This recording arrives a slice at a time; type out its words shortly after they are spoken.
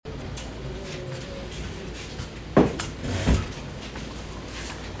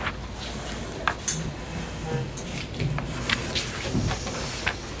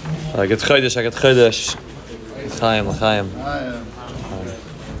I get Chodesh. L'chaim.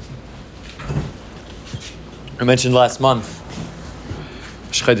 I mentioned last month,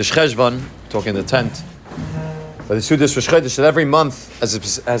 Chodesh Cheshvan, talking the tent. But the Chodesh for Chodesh that every month has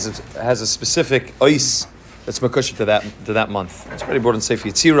a specific ice that's makusha to that month. It's already brought in Sefer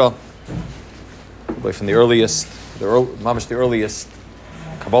Yetzirah, probably from the earliest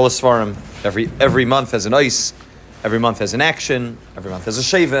Kabbalah Svarim. Every month has an ice. Every month has an action. Every month has a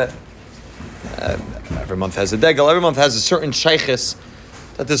shevet. Every month has a degel. Every month has a certain sheiches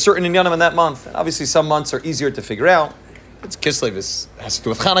that there's certain inyanim in that month. And obviously, some months are easier to figure out. It's Kislev has to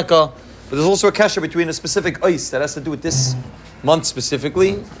do with Chanukah, but there's also a kasha between a specific ice that has to do with this month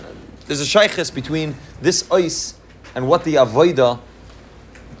specifically. There's a sheiches between this ice and what the avodah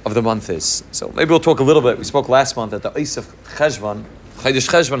of the month is. So maybe we'll talk a little bit. We spoke last month that the ice of Cheshvan, Chodesh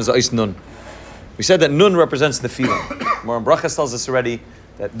Cheshvan, is the ice nun. We said that nun represents the feeling. More in Brachas tells us already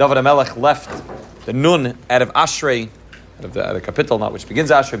that David HaMelech left the nun out of Ashrei, out of the capital, not which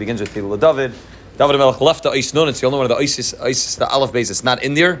begins Ashrei, begins with Tehillah David. David HaMelech left the ice nun. It's the only one of the ice, the aleph base that's not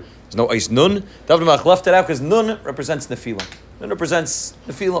in there. There's no ice nun. David HaMelech left it out because nun represents Nefilah. Nun represents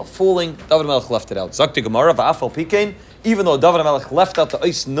Nefilah, falling. David HaMelech left it out. Zakti Gemara, Va'afal Pikein, even though David HaMelech left out the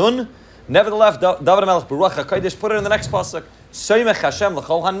ice nun, nevertheless, David HaMelech Baruch HaKodesh put it in the next pasuk. Soymech Hashem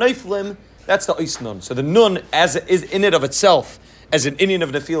l'chol ha'neiflim. That's the ice nun. So the nun, as it is in it of itself, as an Indian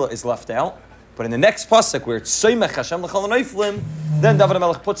of Nefilah, is left out. But in the next pasuk, where it's Soymech Hashem l'chol ha'neiflim, then David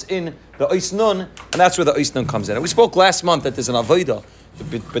HaMelech puts in the ice nun, and that's where the ice nun comes in. And we spoke last month that there's an avodah,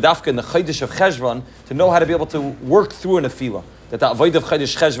 bedafka in the Chodesh of Cheshvan, to know how to be able to work through a Nefilah. That the avodah of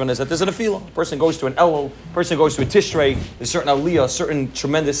Chodesh Cheshvan is that there's a Nefilah. A person goes to an Elul, a person goes to a Tishrei, there's certain aliyah, certain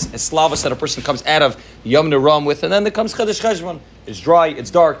tremendous slavas that a person comes out of Yom Neram with, and then there comes Chodesh Cheshvan. It's dry,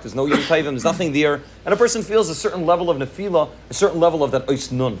 it's dark, there's no Yom Tovim, there's nothing there, and a person feels a certain level of Nefilah, a certain level of that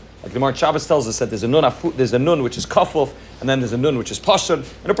Ois Nun. Like the Gemara Shabbos tells us that there's a nun which is Kafuf, and then there's a nun which is Pashut,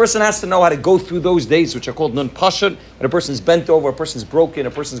 and a person has to know how to go through those days which are called Nun Pashut, and a person's bent over, a person's broken,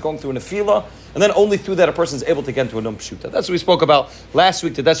 a person's going through a Nefilah, and then only through that a person's able to get into a Nun Pshuta. That's what we spoke about last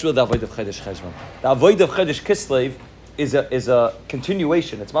week, that's really the Avodah of Chodesh Cheshvan. The Avodah of Chodesh Kislev is a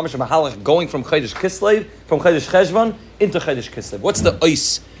continuation. It's mamash mahalach going from Chodesh Kislev, from Chodesh Cheshvan into Chodesh Kislev. What's the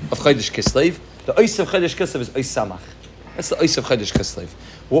ice of Chodesh Kislev? The ice of Chodesh Kislev is ice samach. That's the ice of Chodesh Kislev.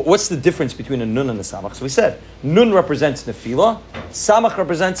 What's the difference between a nun and a samach? So we said nun represents Nefilah, samach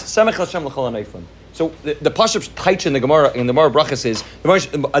represents Samech Hashem l'chol ha'neiflim. So the Pashup Taich in the Gemara Brachas is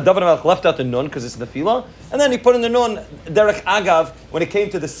David HaMelech left out the nun because it's Nefilah, and then he put in the nun derech agav when it came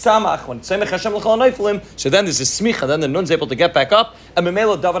to the samach, when Samech Hashem l'chol ha'neiflim. So then there's a smicha, then the nun's able to get back up, and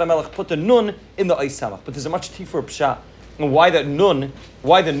Memelo David HaMelech put the nun in the ice samach. But there's a much deeper pshat and why the nun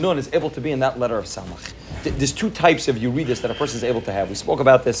is able to be in that letter of samach. There's two types of yuridis that a person is able to have. We spoke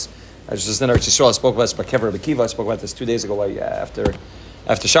about this. I was in Eretz Yisrael. I spoke about this by Kever Bekiva. I spoke about this 2 days ago after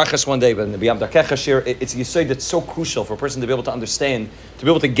Shachas one day, but in the B'yam Darkecha Shir, it's a Yisod that's so crucial for a person to be able to understand, to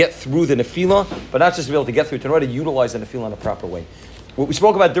be able to get through the Nefilah, but not just to be able to get through, to know how to utilize the Nefilah in a proper way. What we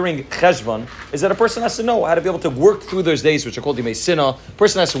spoke about during Cheshvan is that a person has to know how to be able to work through those days which are called Yimei Sinah. A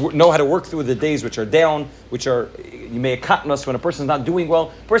person has to know how to work through the days which are down, which are Yimei Katnos, when a person's not doing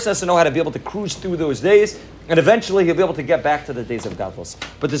well. A person has to know how to be able to cruise through those days, and eventually he'll be able to get back to the days of Gadlus.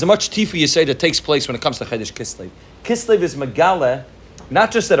 But there's a much tifu Yisai that takes place when it comes to Chodesh Kislev. Kislev is Megale,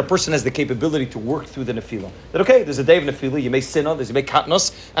 not just that a person has the capability to work through the Nefilah. That okay, there's a day of Nefilah, Yimei Sinah, there's Yimei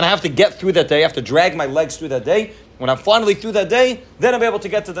Katnos, and I have to get through that day, I have to drag my legs through that day. When I'm finally through that day, then I'm able to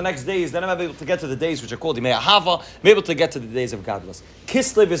get to the next days, then I'm able to get to the days which are called Yimei Ahava, I'm able to get to the days of Gadlus.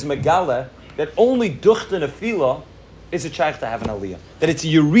 Kislev is Megale, that only Duchta Nefilah is a shaykh to have an aliyah. That it's a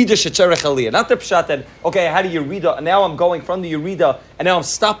Yerida Shetzerech aliyah. Not the pshat that, okay, I had a Yerida, and now I'm going from the Yerida, and now I'm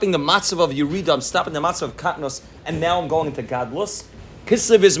stopping the matzav of Yerida, I'm stopping the matzav of Katnos, and now I'm going into Gadlus.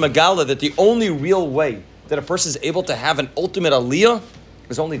 Kislev is Megala, that the only real way that a person is able to have an ultimate aliyah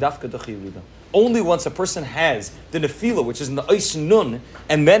is only Dafka Duch Yerida. Only once a person has the Nefilah, which is in the Ice Nun,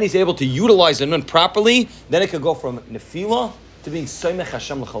 and then he's able to utilize the Nun properly, then it could go from Nefilah to being Soymech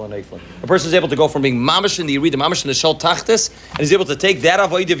Hashem l'chol ha'neiflim. A person is able to go from being Mamash in the Yerida, Mamash in the Shal Tachtis, and he's able to take that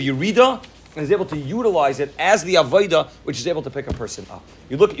Avodah of Yerida, and is able to utilize it as the avodah, which is able to pick a person up.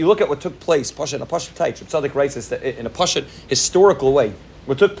 You look at what took place. Pashat Taich. Tzaddik writes this in a Pashat historical way.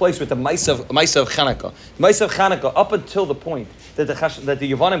 What took place with the Maisa of Chanukah. Maisa of Chanukah, up until the point that the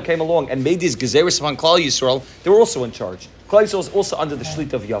Yavanim came along and made these gezeros upon Klal Yisrael, they were also in charge. Klal Yisrael was also under the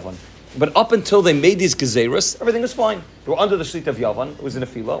Shlita of Yavan. But up until they made these gezeros, everything was fine. They were under the Shlita of Yavan. It was in a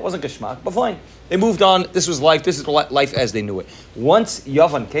Nefilah. It wasn't Geshmak, but fine. They moved on. This was life. This is life as they knew it. Once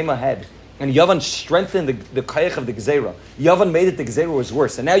Yavan came ahead And Yavan strengthened the kayach of the Gezerah. Yavan made it the Gezerah was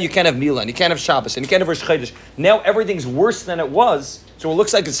worse. And now you can't have Mila, and you can't have Shabbos, and you can't have Rosh Chodesh. Now everything's worse than it was, so it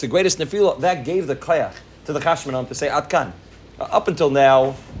looks like it's the greatest Nefila. That gave the kayach to the Chashmanan to say, Atkan. Up until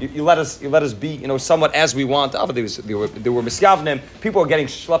now, you let us be, somewhat as we want. There were misyavnim. People were getting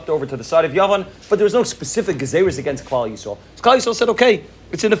schlepped over to the side of Yavan, but there was no specific Gezeras against Klal Yisrael. So Klal Yisrael said, okay,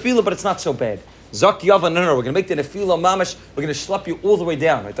 it's a Nefila, but it's not so bad. Zak Yavan, no, we're going to make the Nefila Mamash, we're going to schlep you all the way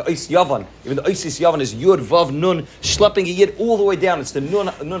down. Right? The Eis Yavan, even the Eisis Yavan is Yud, Vav, Nun, schlepping a Yid all the way down. It's the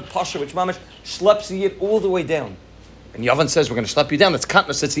Nun Pasha, which Mamash schleps a Yid all the way down. And Yavan says, we're going to schlep you down. That's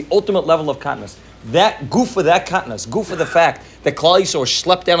katnus. It's the ultimate level of katnus. That goof of that katnus, goof of the fact that Klal Yisrael was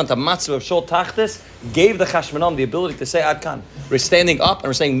schlepped down into matzav of shol tachtis, gave the Chashmanan the ability to say Adkan. We're standing up and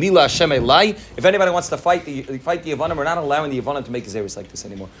we're saying Mila Hashem Elai. If anybody wants to fight the Yavanim, we're not allowing the Yavanim to make Gezeris like this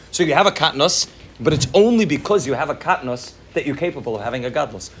anymore. So you have a katnus, but it's only because you have a katnus that you're capable of having a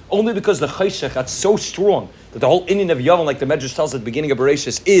gadlus. Only because the chayshech that's so strong that the whole inyan of Yavan, like the Medrash tells at the beginning of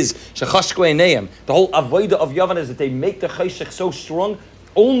Bereshis, is shechashkei neim. The whole avodah of Yavan is that they make the chayshech so strong.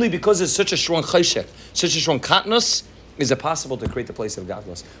 Only because it's such a strong chayshech, such a strong katnus, is it possible to create the place of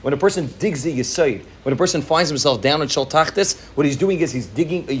gadlus. When a person digs a yesod, when a person finds himself down in shel tachtis, what he's doing is he's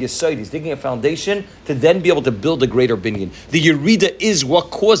digging a yesod, he's digging a foundation to then be able to build a greater binyan. The yerida is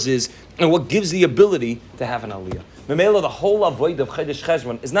what causes and what gives the ability to have an aliyah. Memela, the whole avoid of Chodesh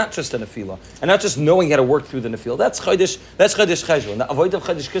Cheshvan is not just a nefila, and not just knowing how to work through the nefila. That's Chodesh Cheshvan. The avoid of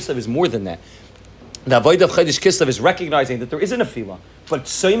Chodesh Kislev is more than that. The avoid of Chodesh Kislev is recognizing that there is a nefila, but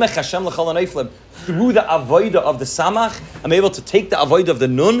Soymech Hashem l'chol ha'neiflim, through the avoida of the samach, I'm able to take the avoida of the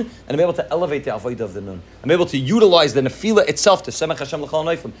nun, and I'm able to elevate the avoida of the nun. I'm able to utilize the nefila itself to Soymech Hashem l'chol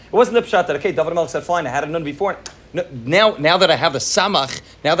ha'neiflim. It wasn't the pshat that, okay, David Melech said, fine, I had a nun before. No, now that I have the samach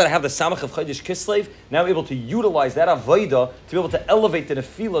of Chodesh Kislev, now I'm able to utilize that avoida to be able to elevate the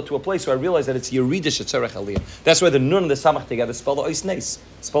nefila to a place where I realize that it's yerida shetzarech aliyah. That's why the nun and the samach together spell the ois nes,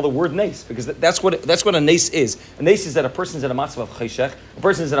 spell the word nes, because that's what a nes is. A nes is that a person's in a matzav of chayshech, a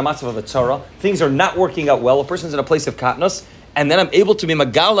person's in a matzav of a tzara, things are not working out well, a person's in a place of katnus, and then I'm able to be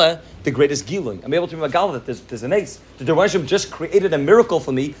magala the greatest giluy. I'm able to be magala that there's an ace. The Dervashim just created a miracle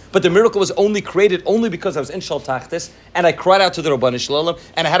for me, but the miracle was only created because I was in shel tachtis, and I cried out to the Rabban Shalom,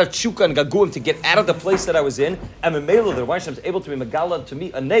 and I had a chukah and gaguim to get out of the place that I was in, and Memela, the Dervashim was able to be magala to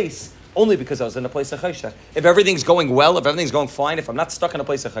me a nace, only because I was in a place of chayshech. If everything's going well, if everything's going fine, if I'm not stuck in a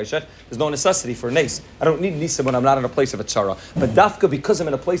place of chayshech, there's no necessity for a nes. I don't need nisa when I'm not in a place of a tzara. But dafka, because I'm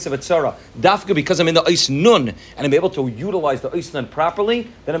in a place of a tzara, dafka, because I'm in the ois nun, and I'm able to utilize the ois nun properly,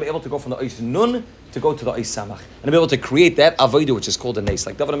 then I'm able to go from the ois nun to go to the ois samach. And I'm able to create that avodah, which is called a nes.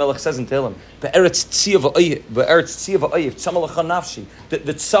 Like David Melech says in Tehillim, the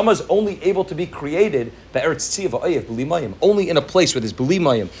tzama is only able to be created only in a place where there's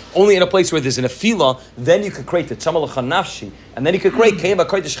b'limayim, only in a place where there's an afila, then you can create the tzama l'cha nafshi, and then you can create k'yem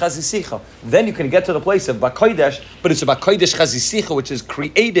b'kodesh chazisicha. Then you can get to the place of b'kodesh, but it's a b'kodesh chazisicha, which is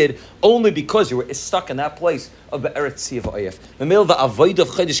created only because you were stuck in that place of Be'eretz Tzia v'Oyef. The middle of the avodah of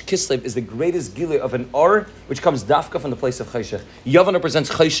Chodesh Kislev is the greatest gilui of an or, which comes dafka from the place of Chayshech. Yavan represents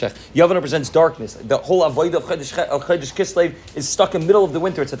Chayshech. Yavan represents darkness. The whole avodah of Chodesh Kislev is stuck in the middle of the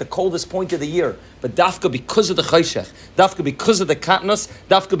winter. It's at the coldest point of the year. But dafka because of the Chayshech, dafka because of the katnus,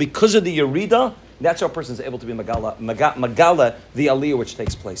 dafka because of the yerida, that's how a person is able to be magala the aliyah which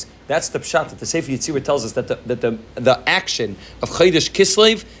takes place. That's the pshat that the Sefer Yitzirah tells us that the action of Chodesh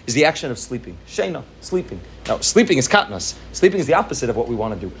Kislev is the action of sleeping. Sheina, sleeping. Now, sleeping is katnas. Sleeping is the opposite of what we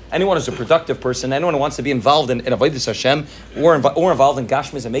want to do. Anyone who's a productive person, anyone who wants to be involved in avodas Hashem or involved in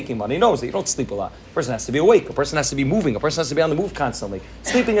gashmis and making money knows that you don't sleep a lot. A person has to be awake. A person has to be moving. A person has to be on the move constantly.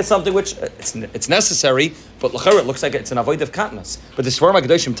 Sleeping is something which it's necessary, but l'chara it looks like it's an avoid of katnas. But the Svarim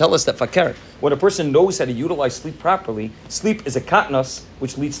HaKadoshim tell us that fakir, when a person knows how to utilize sleep properly, sleep is a katnas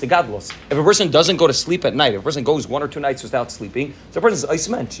which leads to gadlus. If a person doesn't go to sleep at night, if a person goes 1 or 2 nights without sleeping, so a person's ice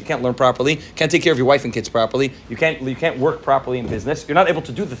mensch. You can't learn properly, can't take care of your wife and kids properly, you can't work properly in business, you're not able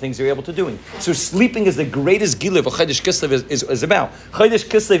to do the things you're able to doing. So sleeping is the greatest gilev of Chodesh Kislev is about. Chodesh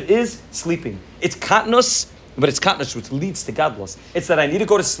Kislev is sleeping. It's katnus, but it's katnus which leads to gadlus. It's that I need to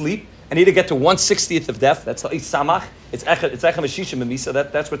go to sleep, I need to get to 1/60th of death. That's the samach. It's echem eshishim emisa.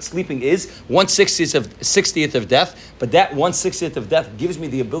 That's what sleeping is. 1/60th of death. But that 1/60th of death gives me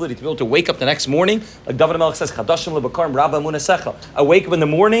the ability to be able to wake up the next morning, like David Melech says, "Chadashim lebakarim rabba munasecha." I wake up in the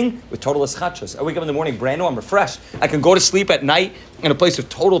morning with total eschachos. I wake up in the morning brand new. I'm refreshed. I can go to sleep at night in a place of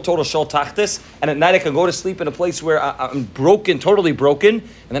total shol tachtis, and at night I can go to sleep in a place where I'm broken, totally broken,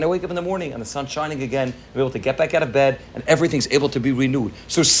 and then I wake up in the morning and the sun's shining again. I'm able to get back out of bed, and everything's able to be renewed.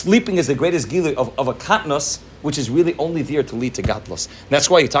 So sleeping is the greatest gilui of a katnos, which is really only there to lead to gadlus. And that's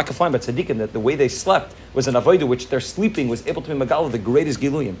why you talk a fine about tzaddikim, that the way they slept was an avodah, which their sleeping was able to be magala, the greatest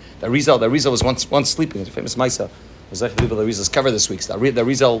giluyim. The Rizal was once sleeping. It's a famous Maisa. The Rizal's cover this week. The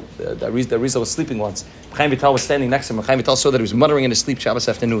Rizal was sleeping once. Chaim Vital was standing next to him. Chaim Vital saw that he was muttering in his sleep Shabbos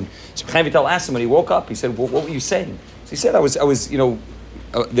afternoon. So Chaim Vital asked him when he woke up. He said, "What were you saying?" So he said, "I was,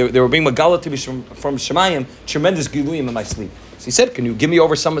 they were being magala to me from Shemayim, tremendous giluyim in my sleep." So he said, "Can you give me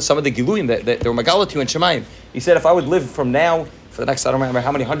over some of the giluyim that they were magala to you in Shemayim?" He said, "If I would live from now for the next, I don't remember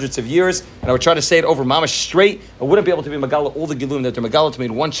how many hundreds of years, and I would try to say it over mamash straight, I wouldn't be able to be magala all the giluyim that they're magala to me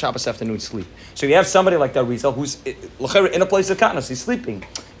in one Shabbos afternoon sleep." So you have somebody like that Rizal who's in a place of katnas, he's sleeping,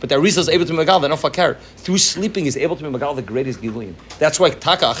 but that Rizal is able to be magala, no fakir. Through sleeping, he's able to be magala the greatest giluyim. That's why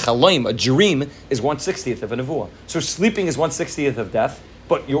taka a chalaim, a dream, is 1/60th of a nevuah. So sleeping is 1/60th of death.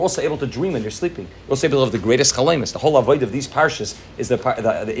 But you're also able to dream when you're sleeping. You're also able to have the greatest chalemis. The whole avoid of these parshas is the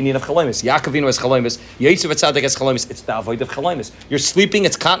Indian of chalemis. Yaakovinu has chalemis. Yosef Atzadik has chalemis. It's the avoid of chalemis. You're sleeping,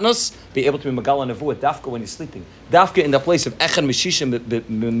 it's katnos. Be able to be magala nevuah dafka when you're sleeping. Dafka in the place of echan mishishim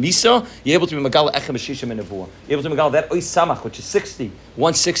misa. You're able to be magala echan mishishim in nevuah. You're able to be magala that ois samach, which is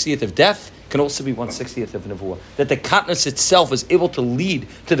 1/60th of death, can also be 1/60th of nevuah. That the katnos itself is able to lead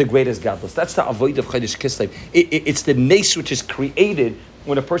to the greatest gadlus. That's the avoid of Chodesh Kislev. It's the nace which is created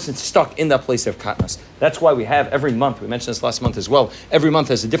when a person's stuck in that place of katnas. That's why we have every month, we mentioned this last month as well, every month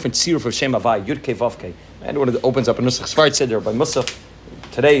has a different siruf of Shem Havai, Yud Kei Vav Kei. And when it opens up a Nusach Sfard Seder by Musaf,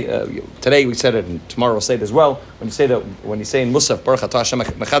 today we said it, and tomorrow we'll say it as well. When you say in Musaf, Baruch Atah Hashem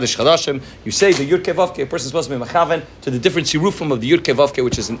Mechadish Chadashim, you say the Yud Kei Vav Kei, a person's supposed to be mechaven to the different sirufim of the Yud Kei Vav Kei,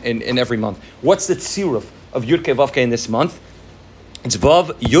 which is in every month. What's the siruf of Yud Kei Vav Kei in this month? It's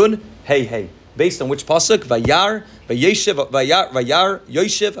Vav Yud Hey Hey. Based on which pasuk? Vayar Yoshev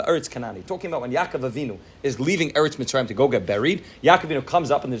Eretz Kanani. Talking about when Yaakov Avinu is leaving Eretz Mitzrayim to go get buried. Yaakov Avinu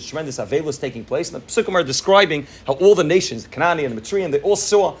comes up and there's tremendous Avelos taking place. And the Psukim are describing how all the nations, the Kanani and the Mitzrayim, they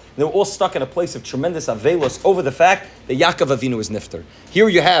were all stuck in a place of tremendous Avelos over the fact that Yaakov Avinu is nifter. Here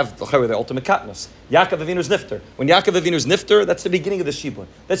you have the ultimate katnos. Yaakov Avinu is nifter. When Yaakov Avinu is nifter, that's the beginning of the Shibud.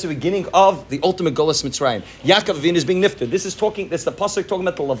 That's the beginning of the ultimate Golas Mitzrayim. Yaakov Avinu is being nifter. This is the pasuk talking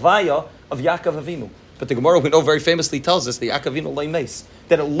about the Levaya of Yaakov Avinu. But the Gemara, we know, very famously tells us the Yaakov Avinu loy meis,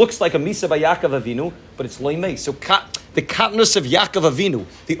 that it looks like a misa by Yaakov Avinu, but it's loy meis. So the katnus of Yaakov Avinu,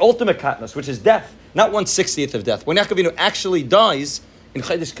 the ultimate katnus, which is death, not 1/60th of death. When Yaakov Avinu actually dies, in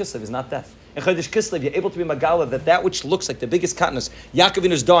Chodesh Kislev is not death. In Chodesh Kislev, you're able to be magala that which looks like the biggest katnus. Yaakov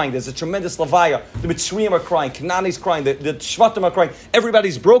Avinu is dying. There's a tremendous levaya. The Mitzrayim are crying. Kanani's crying. The Shvatim are crying.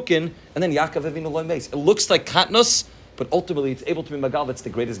 Everybody's broken. And then Yaakov Avinu loy meis. It looks like katnus, but ultimately it's able to be magal. That's the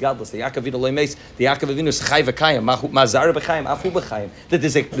greatest godless. The Yaakov Avinu loy meis. The Yaakov Avinu is chai v'kayim. Mazar b'chayim. Afu b'chayim. That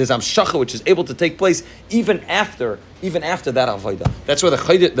there's amshacha which is able to take place even after that avodah. That's where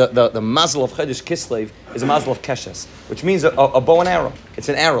the mazel of Chodesh Kislev is a mazel of keshes, which means a bow and arrow. It's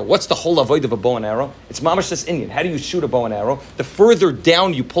an arrow. What's the whole avodah of a bow and arrow? It's mamash this Indian. How do you shoot a bow and arrow? The further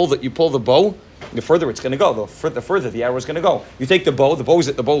down you pull the bow, the further it's going to go. The further the arrow is going to go. You take the bow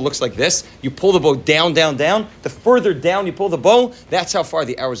looks like this. You pull the bow down. The further down you pull the bow, that's how far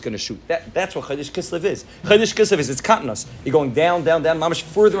the arrow is going to shoot. That's what Chodesh Kislev is. Chodesh Kislev is its katnas. You're going down, mamash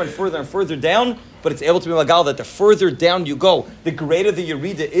further and further down, but it's able to be magal that the further down you go, the greater the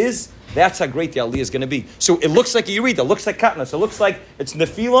yerida is. That's how great the aliyah is going to be. So it looks like a yerida, it looks like katnas, it looks like it's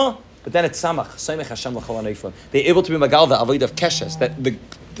nefila, but then it's samach. Samech Hashem l'chol hanefla. They're able to be magal the avodah of keshes.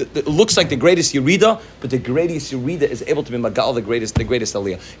 It looks like the greatest yerida, but the greatest yerida is able to be magal the greatest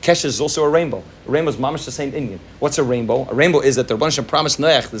aliyah. Keshes is also a rainbow. A rainbow is mamash the same Indian. What's a rainbow? A rainbow is that the Rebbe Shem promised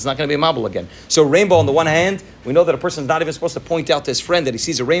Noach there's not going to be a mabul again. So a rainbow on the one hand, we know that a person is not even supposed to point out to his friend that he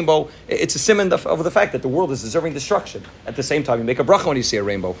sees a rainbow. It's a simon of the fact that the world is deserving destruction. At the same time, you make a bracha when you see a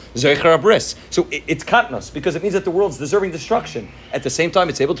rainbow. Zoicher abris. So it's katnos because it means that the world is deserving destruction. At the same time,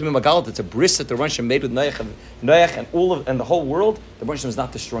 it's able to be magal. It's a bris that the Rebbe Shem made with Noach and the whole world. The Rebbe Shem is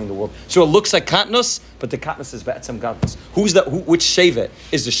not destroying the world. So it looks like katnos, but the katnos is ba'atzam gadlus. Which shevet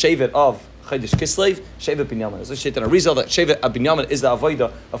is the shevet of Chodesh Kislev? Shevet Binyamin. There's a shevet in Arizal that shevet Binyamin is the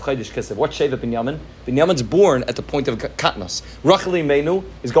avodah of Chodesh Kislev. What shevet Binyamin? Binyamin's born at the point of katnos. Rachel Imeinu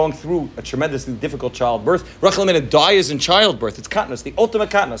is going through a tremendously difficult childbirth. Rachel Imeinu dies in childbirth. It's katnos, the ultimate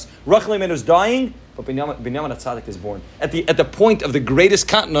katnos. Rachel Imeinu is dying, but but Binyamin HaTzadik is born. At the point of the greatest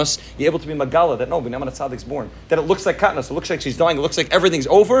katnos, you're able to be Magala, that no, Binyamin HaTzadik's born. That it looks like katnos, it looks like she's dying, it looks like everything's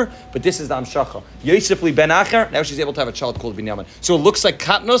over, but this is the Amshacha. Yosef li ben Acher, now she's able to have a child called Binyamin. So it looks like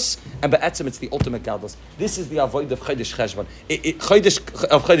katnos, and Be'etzim it's the ultimate gadlus. This is the avoid of Chodesh Cheshvan. Chodesh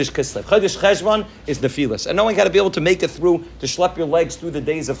Kislev. Chodesh Cheshvan is Nephilis. And no one got to be able to make it through, to schlep your legs through the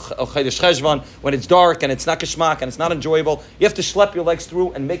days of Chodesh Cheshvan, when it's dark and it's not kishmak and it's not enjoyable. You have to schlep your legs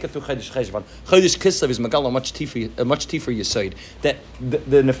through and make it through Chodesh Cheshvan. Chodesh Kislev is Megala much deeper Yesod. That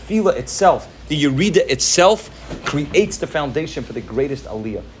the Nephila itself, the Yerida itself, creates the foundation for the greatest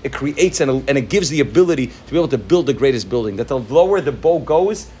aliyah. It creates and it gives the ability to be able to build the greatest building. That the lower the bow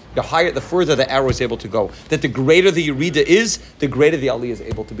goes, the further the arrow is able to go. That the greater the Yerida is, the greater the aliyah is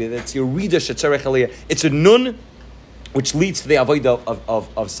able to be. That it's Yerida shetzarech aliyah. It's a nun which leads to the avodah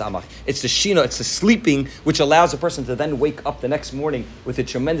of samach. It's the shina, it's the sleeping, which allows a person to then wake up the next morning with a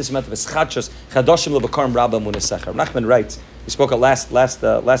tremendous amount of eschachos, chadashim levakarm rabba munesecher. Nachman writes, we spoke last month,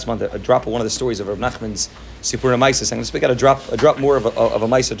 a drop of one of the stories of Rav Nachman's Sipur Maisa. I'm going to speak out a drop more of a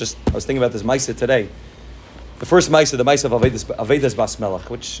Maisa. I was thinking about this Maisa today. The first Maisa, the Maisa of Avedas Bas Melech,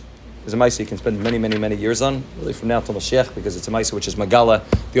 which is a Maisa you can spend many, many, many years on, really from now till Mashiach, because it's a Maisa which is Magala,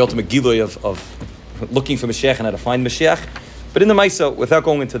 the ultimate Giloy of looking for Mashiach and how to find Mashiach. But in the Maisa, without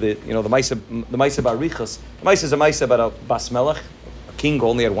going into the Maisa about Riches, the Maisa is a Maisa about a Bas Melech, a king who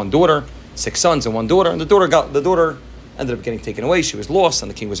only had one daughter, 6 sons and one daughter, and the daughter ended up getting taken away. She was lost,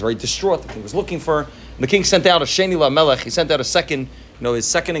 and the king was very distraught. The king was looking for her, and the king sent out a Sheni LaMelech. He sent out his second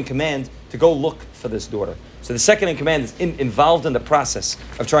in command to go look for this daughter. So the second in command is involved in the process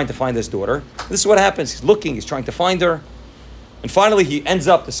of trying to find this daughter. This is what happens. He's looking, he's trying to find her. And finally, he ends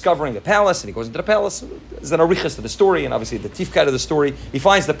up discovering the palace, and he goes into the palace. There's an arichas to the story, and obviously the tifkat of the story. He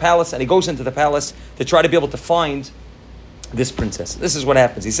finds the palace, and he goes into the palace to try to be able to find this princess. This is what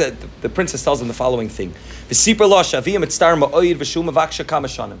happens. He said, the princess tells him the following thing. The Sheni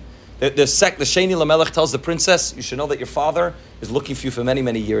Lamelech tells the princess, you should know that your father is looking for you for many,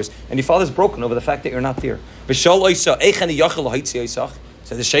 many years, and your father's broken over the fact that you're not there.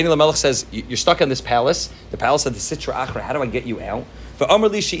 So the Sheni LaMelech says, you're stuck in this palace. The palace had the Sitra Achra. How do I get you out? You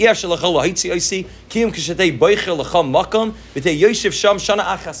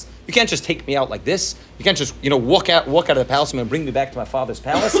can't just take me out like this. You can't just walk out of the palace and bring me back to my father's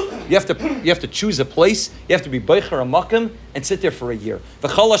palace. You have to choose a place. You have to be boicher a makam and sit there for a year. You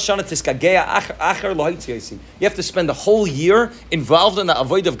have to spend the whole year involved in the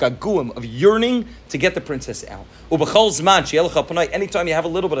avoid of gaguim, of yearning to get the princess out. Anytime you have a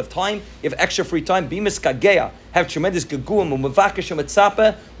little bit of time, you have extra free time, be miskageya, have tremendous gaguim, umavakashim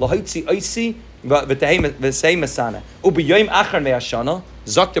etzape, lahaitzi oisi, v'tehei masana. Ubiyom achar me'ashana,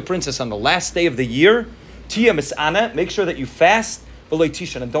 zok the princess on the last day of the year, tia misana, make sure that you fast, v'loy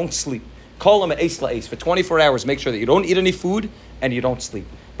tishan, and don't sleep. Call him at eis la'eis, for 24 hours, make sure that you don't eat any food, and you don't sleep.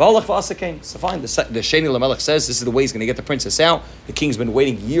 So fine, the Sheni LaMelech says this is the way he's going to get the princess out. The king's been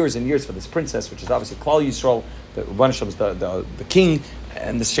waiting years and years for this princess, which is obviously Klal Yisrael. The king,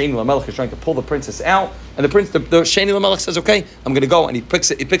 and the Sheni LaMelech is trying to pull the princess out. And the Sheni LaMelech says, "Okay, I'm going to go." And he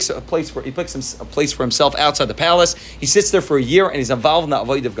picks a place for himself outside the palace. He sits there for a year, and he's involved in the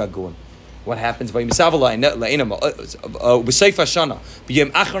avoid of gaguim. What happens? So the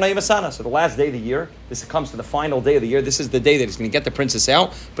last day of the year, this comes to the final day of the year. This is the day that he's going to get the princess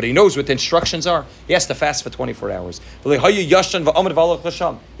out, but he knows what the instructions are. He has to fast for 24 hours. He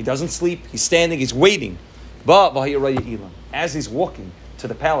doesn't sleep. He's standing. He's waiting. As he's walking to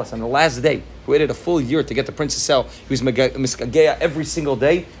the palace on the last day, he waited a full year to get the princess out. He was miskageya every single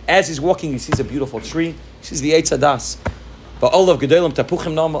day. As he's walking, he sees a beautiful tree. He sees the Eitz Hadas. But all of Gedolim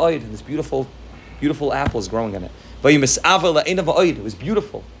Tapuchim Nam Ma'od, and this beautiful apple is growing in it. It was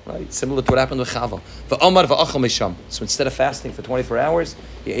beautiful, right? Similar to what happened with Chava. So instead of fasting for 24 hours,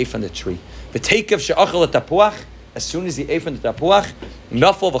 he ate from the tree. As soon as he ate from the tapuach,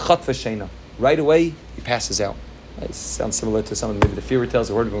 right away he passes out. It sounds similar to some of maybe the fairy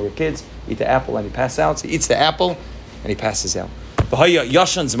tales we heard when we were kids. Eat the apple and he passes out. So he eats the apple and he passes out.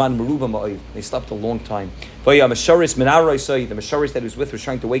 They slept a long time. The Masharis that he was with was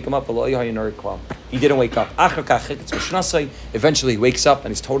trying to wake him up. He didn't wake up. Eventually he wakes up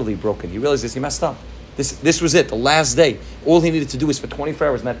and he's totally broken. He realizes he messed up. This was it, the last day. All he needed to do was for 24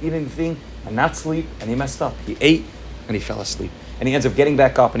 hours not eat anything and not sleep, and he messed up. He ate and he fell asleep. And he ends up getting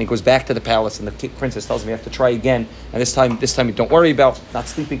back up and he goes back to the palace, and the princess tells him you have to try again. And this time you don't worry about not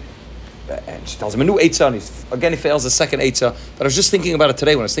sleeping. And she tells him a new Eitzah, and he fails the second Eitzah. But I was just thinking about it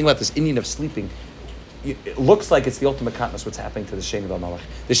today when I was thinking about this Indian of sleeping. it looks like it's the ultimate katnas what's happening to the Shein Melech.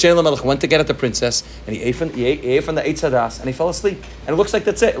 The Shein Melech went to get at the princess, and he ate from the Eitz Hadas, and he fell asleep. And it looks like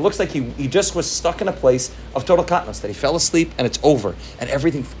that's it. It looks like he just was stuck in a place of total katnas, that he fell asleep, and it's over. And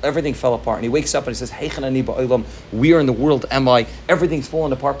everything fell apart. And he wakes up and he says, Heichen ani ba'olam, where in the world am I? Everything's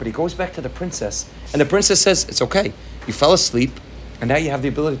falling apart. But he goes back to the princess, and the princess says, it's okay. You fell asleep, and now you have the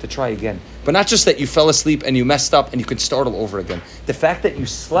ability to try again. But not just that you fell asleep and you messed up and you could start all over again. The fact that you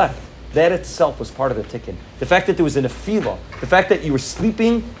slept, that itself was part of the tikkun. The fact that there was an afila, the fact that you were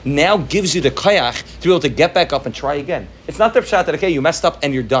sleeping now gives you the kayach to be able to get back up and try again. It's not the pshat that, okay, you messed up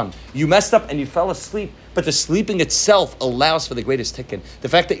and you're done. You messed up and you fell asleep, but the sleeping itself allows for the greatest tikkun. The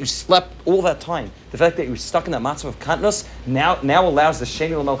fact that you slept all that time, the fact that you were stuck in that matzav of katnus, now allows the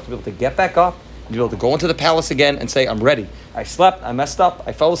Sheni L'Melech to be able to get back up, and be able to go into the palace again and say, I'm ready. I slept, I messed up,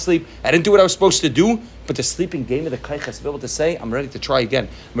 I fell asleep, I didn't do what I was supposed to do, but the sleeping gave me the kayches to be able to say, I'm ready to try again.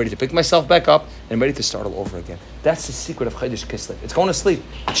 I'm ready to pick myself back up, and I'm ready to start all over again. That's the secret of Chodesh Kislev. It's going to sleep.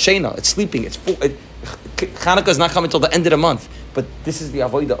 It's Shena, it's sleeping, it's full. Chanukah is not coming until the end of the month, but this is the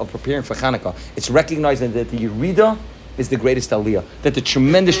avodah of preparing for Chanukah. It's recognizing that the Yerida is the greatest aliyah. That the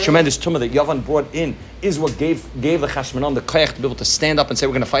tremendous tumah that Yavan brought in is what gave the Chashmanan the koyach to be able to stand up and say,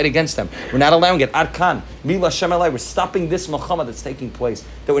 we're going to fight against them. We're not allowing it. Arkan, Mila Shem Elai, we're stopping this Muhammad that's taking place.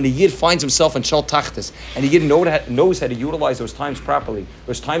 That when the Yid finds himself in Shal Tachtis, and the Yid knows how to utilize those times properly,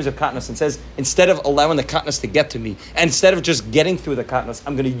 those times of katnas, and says, instead of allowing the katnas to get to me, and instead of just getting through the katnas,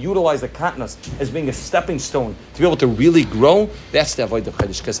 I'm going to utilize the katnas as being a stepping stone to be able to really grow. That's the avoid of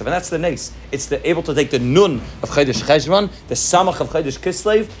Chodesh Kislev. And that's the nace. It's the able to take the nun of Chodesh Cheshvan, the samach of Chodesh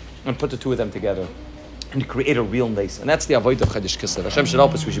Kislev, and put the two of them together and create a real nace. And that's the avodah of Chodesh Kislev. Hashem should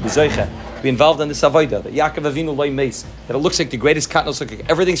help us. We should be zeicha to be involved in this avodah. That Yaakov Avinu loy mace. That it looks like the greatest katnos, like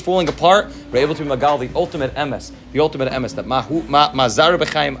everything's falling apart. We're able to be magal the ultimate emes. The ultimate emes. That ma'zar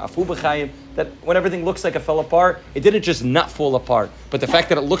b'chaim, afu b'chaim. That when everything looks like it fell apart, it didn't just not fall apart. But the fact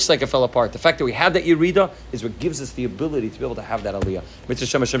that it looks like it fell apart, the fact that we had that Yerida is what gives us the ability to be able to have that aliyah.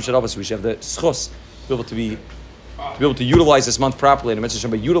 Mitzvah Hashem should help us. We should have the schos to be able to utilize this month properly, and by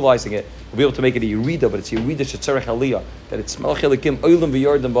utilizing it, we'll be able to make it a Yerida, but it's Yerida Shetzarech Aliyah, that it's Melech Elikim, Oilim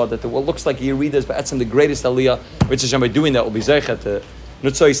V'Yardim Ba, that what looks like a Yerida is Ba'etzim the greatest Aliyah. By doing that, we'll be Zeicha to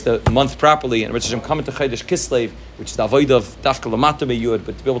Nutzois the month properly, and coming to Chodesh Kislev, which is the Avodah of Dafka Lamata Meyud,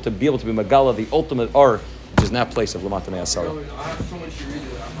 but to be able to be Magala, the ultimate Ar, which is in that place of Lamata Meyasara. I have so much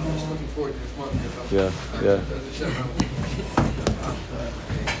Yerida, I'm just looking forward to this month. Yeah.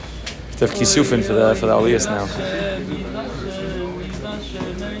 To have kisufin for the aliyahs now.